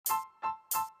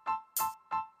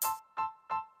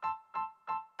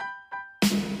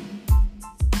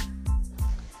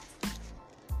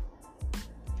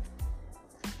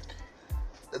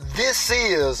This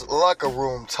is Locker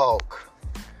Room Talk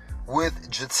with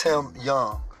Jatim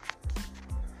Young.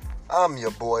 I'm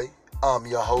your boy. I'm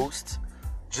your host,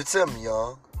 Jatim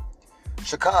Young,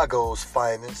 Chicago's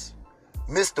finest,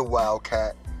 Mr.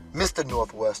 Wildcat, Mr.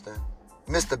 Northwestern,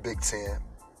 Mr. Big Ten,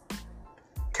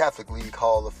 Catholic League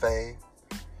Hall of Fame,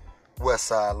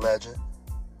 Westside legend.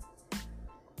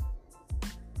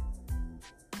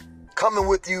 Coming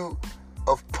with you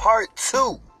of part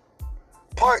two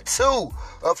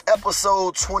of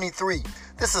episode 23.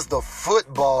 This is the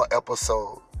football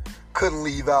episode. Couldn't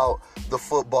leave out the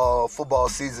football. Football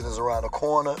season is around the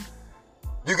corner.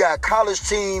 You got college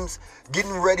teams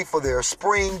getting ready for their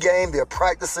spring game. They're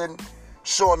practicing,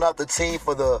 showing out the team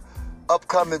for the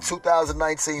upcoming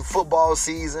 2019 football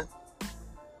season.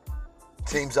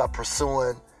 Teams are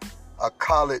pursuing a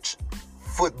college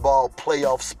football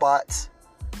playoff spots,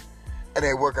 and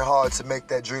they're working hard to make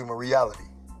that dream a reality.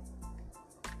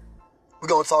 We're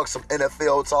going to talk some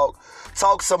NFL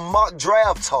talk some mock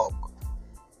draft talk.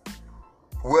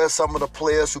 Where some of the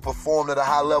players who performed at a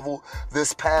high level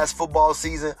this past football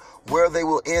season, where they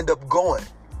will end up going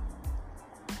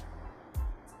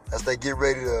as they get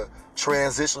ready to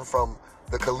transition from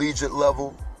the collegiate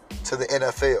level to the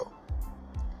NFL.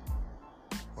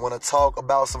 I want to talk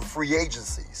about some free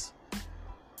agencies.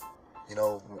 You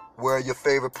know, where are your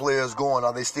favorite players going?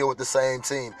 Are they still with the same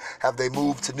team? Have they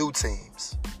moved to new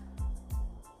teams?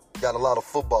 Got a lot of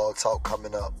football talk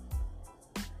coming up.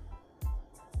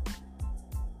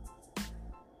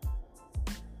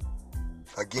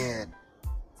 Again,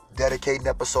 dedicating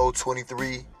episode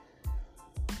 23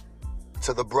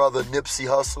 to the brother Nipsey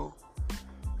Hussle,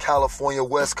 California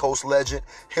West Coast legend,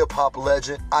 hip-hop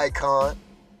legend, icon,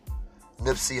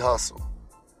 Nipsey Hussle.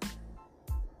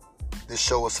 This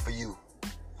show is for you.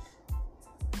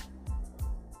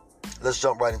 Let's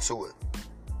jump right into it.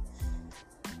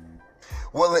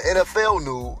 Well, in NFL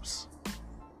news,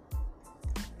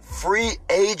 free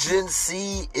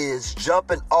agency is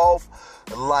jumping off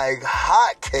like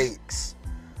hotcakes.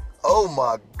 Oh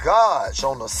my gosh,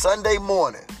 on a Sunday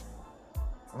morning.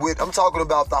 I'm talking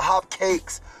about the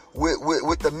hotcakes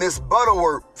with the Miss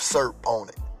Butterworth syrup on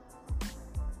it.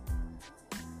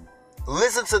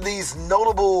 Listen to these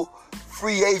notable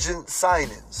free agent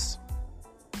signings.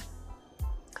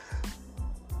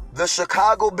 The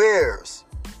Chicago Bears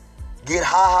get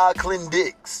HaHa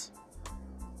Clinton-Dix,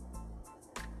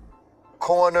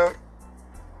 corner,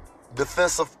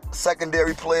 defensive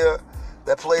secondary player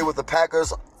that played with the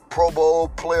Packers, Pro Bowl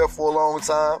player for a long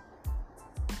time.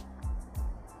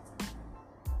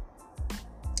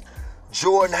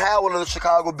 Jordan Howard of the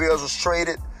Chicago Bears was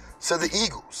traded to the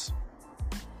Eagles.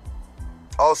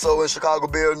 Also in Chicago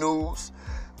Bear news,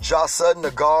 Josh Sutton,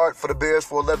 a guard for the Bears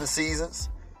for 11 seasons,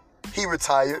 he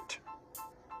retired.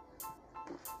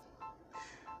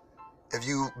 If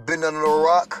you've been under a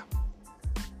rock,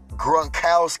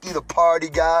 Gronkowski, the party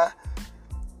guy,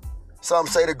 some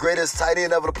say the greatest tight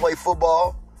end ever to play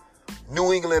football,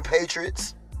 New England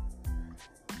Patriots,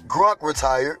 Gronk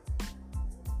retired.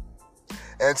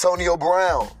 Antonio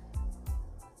Brown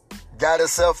got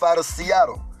himself out of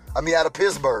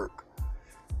Pittsburgh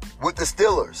with the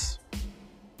Steelers.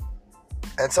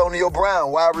 Antonio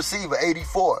Brown, wide receiver,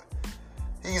 84.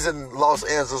 He's in Los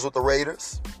Angeles with the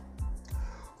Raiders.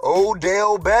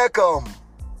 Odell Beckham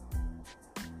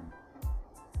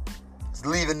is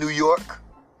leaving New York.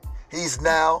 He's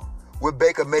now with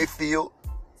Baker Mayfield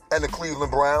and the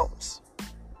Cleveland Browns.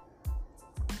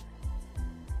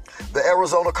 The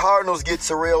Arizona Cardinals get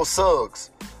Terrell Suggs,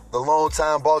 the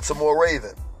longtime Baltimore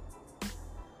Raven.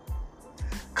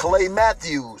 Clay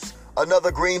Matthews, another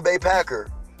Green Bay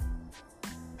Packer.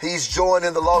 He's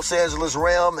joining the Los Angeles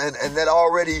Rams and that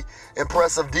already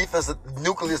impressive defensive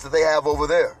nucleus that they have over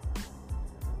there.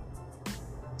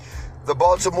 The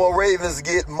Baltimore Ravens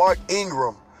get Mark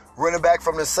Ingram, running back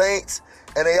from the Saints,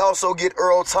 and they also get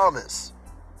Earl Thomas,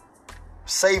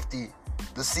 safety,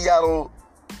 the Seattle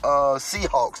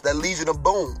Seahawks, that Legion of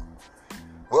Boom.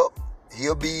 Well,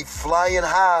 he'll be flying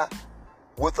high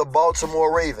with the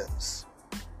Baltimore Ravens.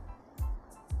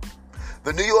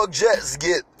 The New York Jets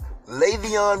get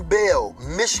Le'Veon Bell,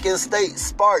 Michigan State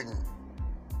Spartan,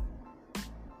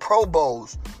 Pro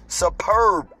Bowls,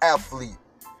 superb athlete,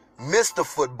 Mr.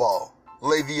 Football,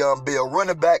 Le'Veon Bell,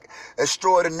 running back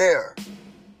extraordinaire,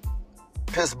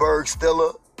 Pittsburgh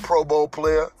Steelers, Pro Bowl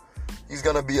player. He's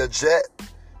going to be a Jet.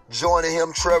 Joining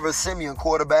him, Trevor Siemian,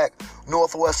 quarterback,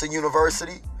 Northwestern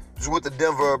University. He's with the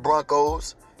Denver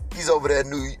Broncos. He's over there in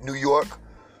New York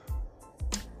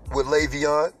with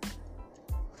Le'Veon.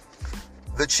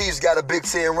 The Chiefs got a Big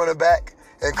Ten running back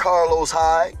and Carlos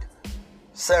Hyde,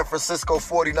 San Francisco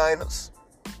 49ers.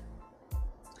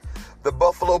 The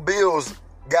Buffalo Bills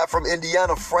got from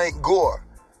Indiana Frank Gore,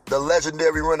 the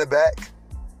legendary running back,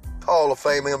 Hall of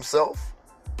Famer himself.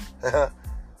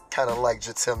 Kind of like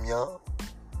Jatim Young.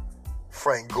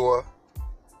 Frank Gore,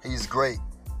 he's great.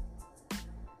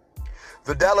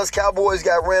 The Dallas Cowboys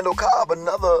got Randall Cobb,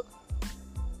 another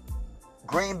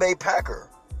Green Bay Packer.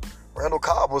 Randall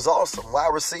Cobb was awesome,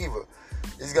 wide receiver.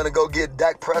 He's going to go get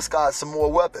Dak Prescott some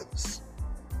more weapons.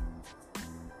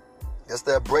 Guess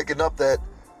they're breaking up that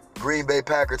Green Bay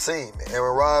Packer team.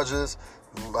 Aaron Rodgers,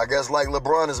 I guess like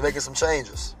LeBron, is making some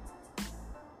changes.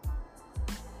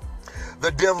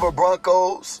 The Denver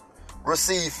Broncos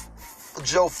receive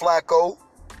Joe Flacco.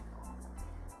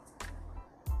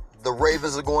 The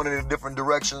Ravens are going in a different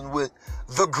direction with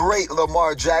the great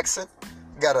Lamar Jackson.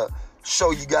 Got to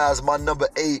show you guys my number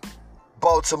 8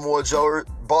 Baltimore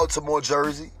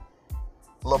jersey.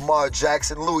 Lamar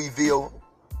Jackson, Louisville,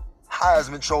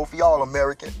 Heisman Trophy,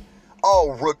 All-American,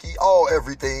 all rookie, all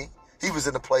everything. He was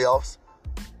in the playoffs.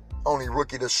 Only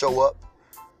rookie to show up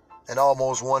and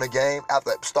almost won a game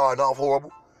after starting off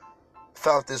horrible.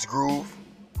 Found this groove,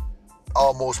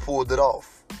 almost pulled it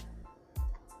off.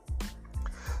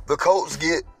 The Colts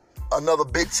get another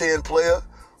Big Ten player,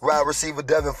 wide receiver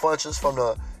Devin Funchess from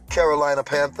the Carolina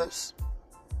Panthers.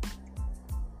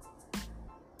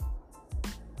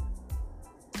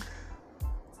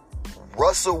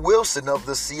 Russell Wilson of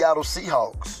the Seattle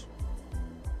Seahawks.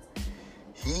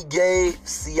 He gave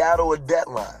Seattle a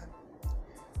deadline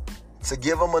to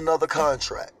give him another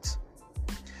contract.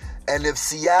 And if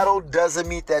Seattle doesn't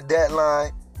meet that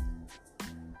deadline,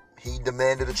 he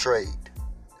demanded a trade.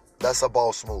 That's a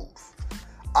boss move.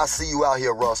 I see you out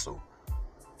here, Russell.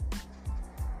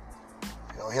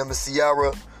 You know, him and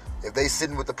Ciara, if they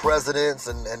sitting with the presidents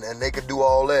and they could do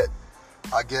all that,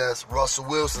 I guess Russell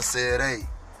Wilson said, hey,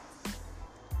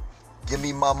 give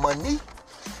me my money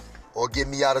or get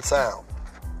me out of town.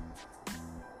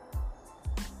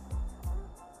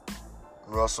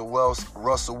 Russell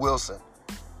Wilson,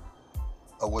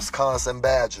 a Wisconsin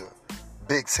Badger,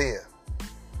 Big Ten.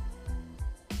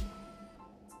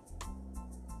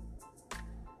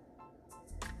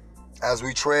 As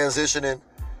we transitioning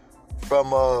from,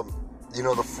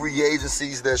 the free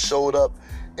agencies that showed up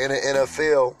in the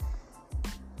NFL,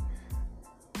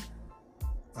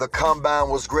 the Combine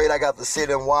was great. I got to sit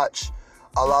and watch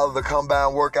a lot of the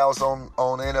Combine workouts on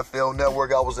NFL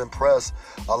Network. I was impressed.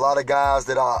 A lot of guys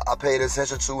that I paid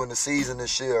attention to in the season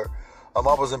this year, I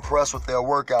was impressed with their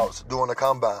workouts during the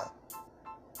Combine.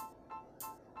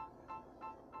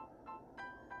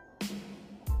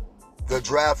 The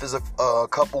draft is a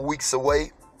couple weeks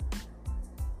away.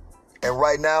 And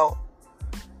right now,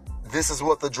 this is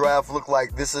what the draft looked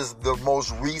like. This is the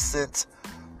most recent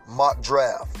mock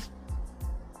draft.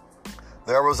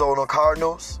 The Arizona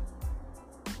Cardinals,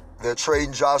 they're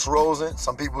trading Josh Rosen.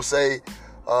 Some people say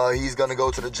he's going to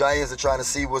go to the Giants. They're trying to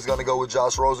see what's going to go with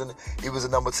Josh Rosen. He was a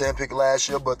number 10 pick last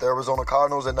year, but the Arizona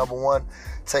Cardinals at number 1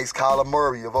 takes Kyler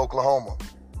Murray of Oklahoma.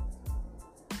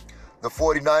 The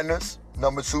 49ers,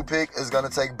 number 2 pick, is going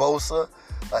to take Bosa,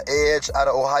 an edge out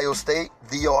of Ohio State,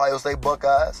 the Ohio State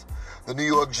Buckeyes. The New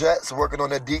York Jets, working on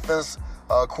their defense,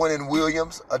 Quinnen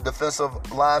Williams, a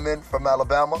defensive lineman from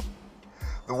Alabama.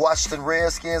 The Washington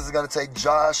Redskins is going to take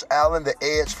Josh Allen, the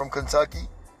edge from Kentucky.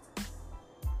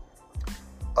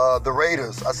 The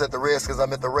Raiders, I said the Redskins, I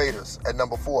meant the Raiders at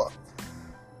number 4.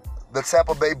 The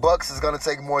Tampa Bay Bucks is going to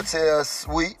take Montez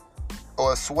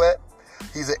Sweat.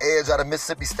 He's an edge out of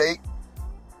Mississippi State.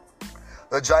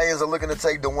 The Giants are looking to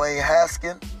take Dwayne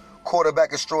Haskins,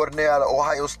 quarterback extraordinaire out of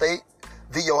Ohio State,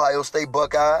 the Ohio State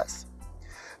Buckeyes.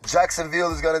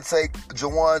 Jacksonville is going to take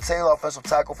Jawan Taylor, offensive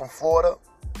tackle from Florida.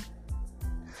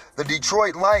 The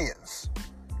Detroit Lions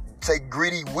take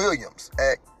Greedy Williams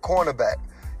at cornerback.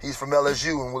 He's from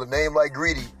LSU, and with a name like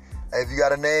Greedy, if you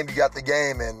got a name, you got the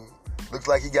game, and looks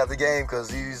like he got the game because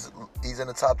he's in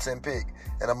the top 10 pick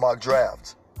in a mock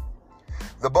draft.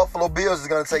 The Buffalo Bills is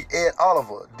going to take Ed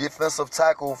Oliver, defensive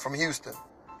tackle from Houston.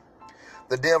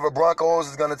 The Denver Broncos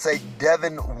is going to take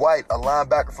Devin White, a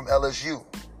linebacker from LSU.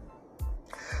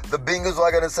 The Bengals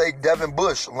are going to take Devin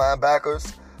Bush,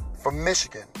 linebackers from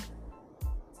Michigan.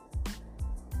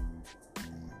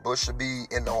 Bush should be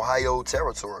in Ohio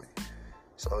territory,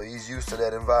 so he's used to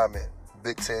that environment,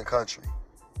 Big Ten country.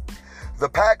 The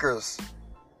Packers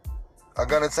are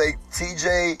going to take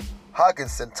T.J.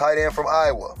 Hockenson, tight end from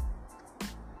Iowa.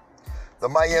 The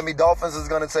Miami Dolphins is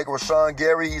going to take Rashawn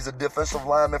Gary. He's a defensive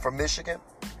lineman from Michigan.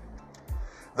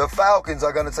 The Falcons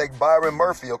are going to take Byron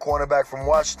Murphy, a cornerback from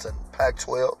Washington,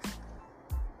 Pac-12.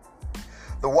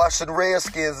 The Washington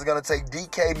Redskins is going to take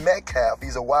DK Metcalf.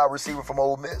 He's a wide receiver from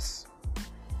Ole Miss.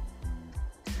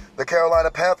 The Carolina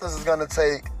Panthers is going to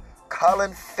take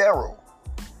Colin Farrell,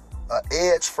 an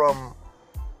edge from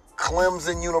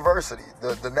Clemson University,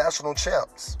 the national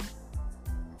champs.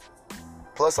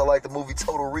 Plus, I like the movie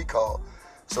Total Recall.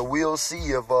 So we'll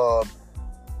see if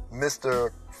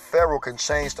Mr. Farrell can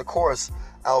change the course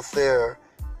out there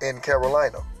in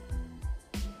Carolina.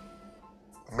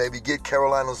 Maybe get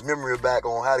Carolina's memory back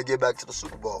on how to get back to the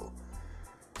Super Bowl.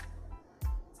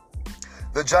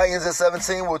 The Giants at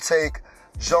 17 will take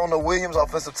Jonah Williams,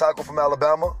 offensive tackle from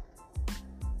Alabama.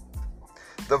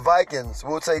 The Vikings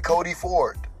will take Cody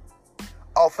Ford,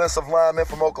 offensive lineman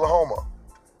from Oklahoma.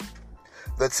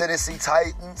 The Tennessee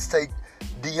Titans take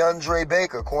DeAndre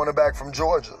Baker, cornerback from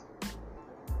Georgia.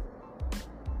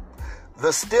 The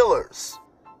Steelers,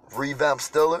 revamped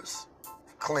Steelers,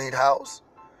 cleaned house.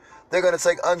 They're going to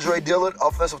take Andre Dillard,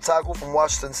 offensive tackle from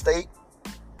Washington State,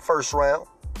 first round.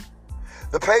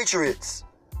 The Patriots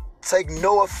take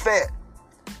Noah Fant,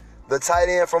 the tight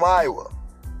end from Iowa.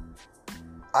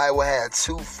 Iowa had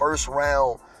 2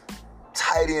 first-round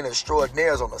tight end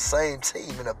extraordinaires on the same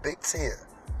team in a Big Ten.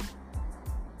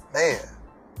 Man,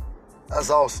 that's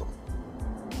awesome.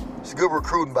 It's good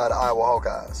recruiting by the Iowa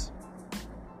Hawkeyes.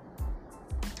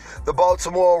 The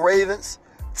Baltimore Ravens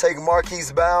take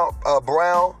Marquise Brown.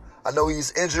 I know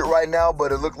he's injured right now,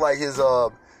 but it looked like his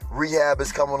rehab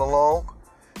is coming along.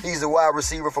 He's the wide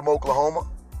receiver from Oklahoma.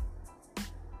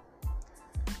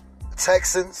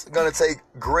 Texans are going to take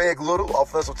Greg Little,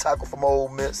 offensive tackle from Ole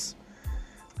Miss,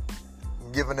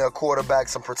 giving their quarterback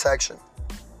some protection.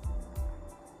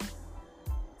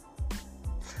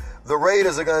 The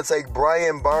Raiders are going to take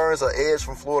Brian Burns, an edge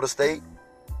from Florida State.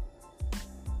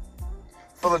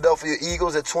 Philadelphia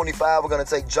Eagles at 25 are going to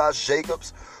take Josh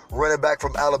Jacobs, running back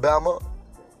from Alabama.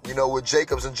 You know, with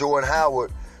Jacobs and Jordan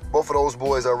Howard, both of those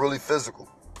boys are really physical.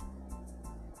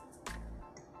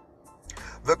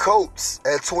 The Colts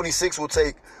at 26 will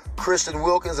take Christian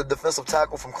Wilkins, a defensive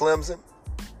tackle from Clemson.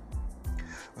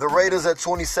 The Raiders at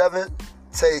 27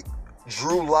 take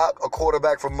Drew Lock, a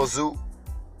quarterback from Mizzou.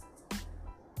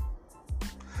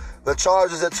 The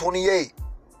Chargers at 28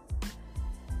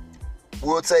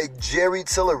 will take Jerry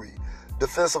Tillery,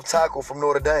 defensive tackle from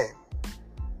Notre Dame.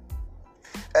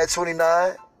 At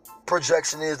 29,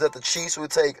 projection is that the Chiefs will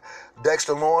take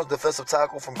Dexter Lawrence, defensive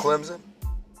tackle from Clemson.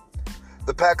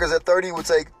 The Packers at 30 will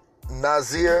take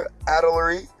Nazir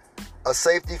Adderley, a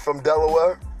safety from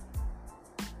Delaware.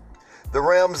 The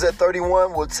Rams at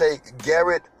 31 will take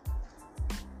Garrett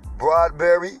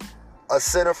Bradbury, a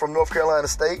center from North Carolina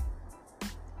State,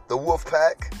 the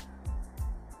Wolfpack.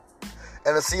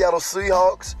 And the Seattle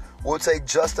Seahawks will take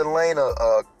Justin Lane,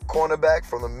 a cornerback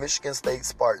from the Michigan State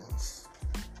Spartans.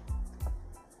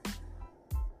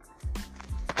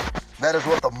 That is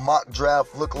what the mock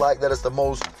draft looked like. That is the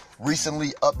most recently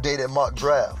updated mock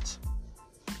draft.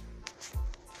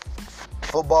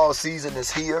 Football season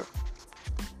is here.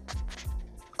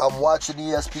 I'm watching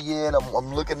ESPN.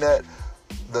 I'm looking at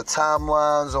the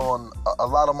timelines on a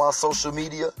lot of my social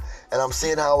media, and I'm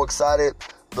seeing how excited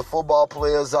the football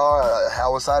players are,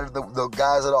 how excited the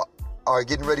guys that are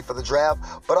getting ready for the draft,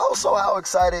 but also how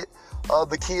excited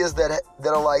the kids that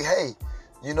are like, hey,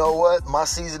 you know what? My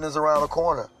season is around the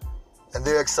corner, and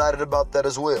they're excited about that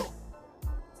as well.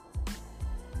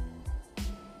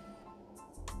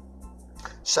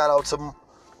 Shout out to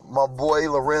my boy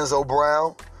Lorenzo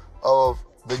Brown of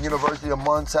the University of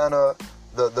Montana,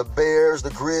 the Bears, the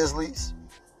Grizzlies.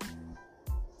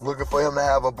 Looking for him to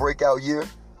have a breakout year.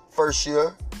 First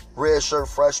year, red shirt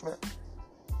freshman.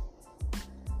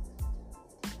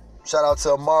 Shout out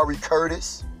to Amari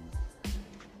Curtis,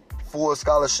 full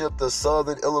scholarship to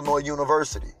Southern Illinois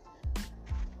University.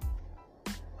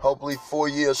 Hopefully 4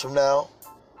 years from now,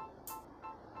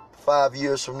 5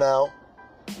 years from now,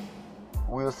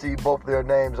 we'll see both their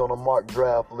names on a mock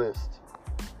draft list.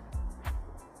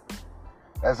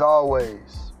 As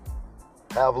always,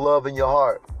 have love in your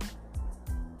heart.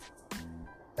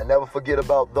 And never forget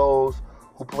about those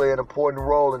who play an important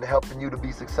role in helping you to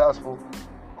be successful,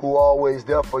 who are always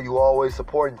there for you, always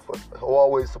supporting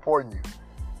you.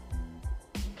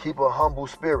 Keep a humble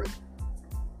spirit.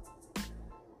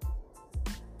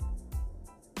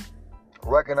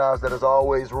 Recognize that there's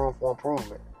always room for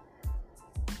improvement.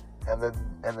 And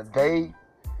the day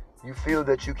you feel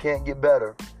that you can't get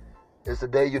better is the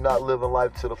day you're not living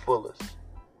life to the fullest.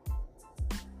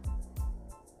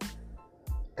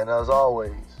 And as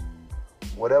always,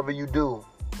 whatever you do,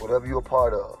 whatever you're a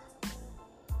part of,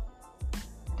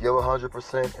 give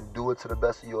 100% and do it to the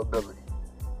best of your ability.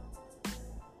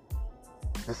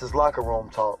 This is Locker Room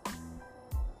Talk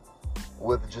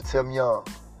with Jatim Young.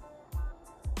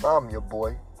 I'm your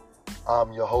boy.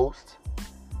 I'm your host,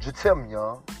 Jatim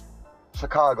Young.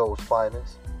 Chicago's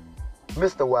finest,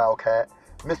 Mr. Wildcat,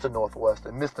 Mr.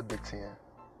 Northwestern, Mr. Big Ten,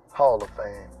 Hall of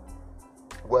Fame,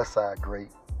 Westside great.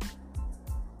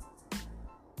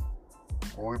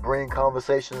 When we bring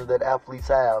conversations that athletes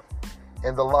have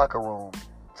in the locker room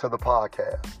to the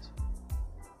podcast.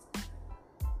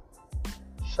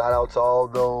 Shout out to all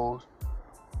those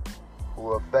who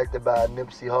were affected by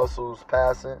Nipsey Hussle's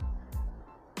passing.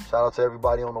 Shout out to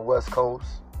everybody on the West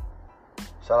Coast.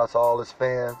 Shout out to all his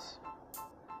fans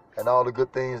and all the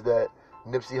good things that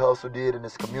Nipsey Hussle did in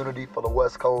his community, for the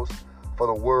West Coast, for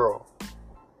the world.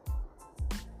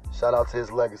 Shout out to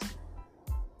his legacy.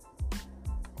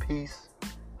 Peace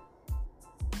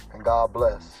and God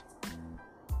bless.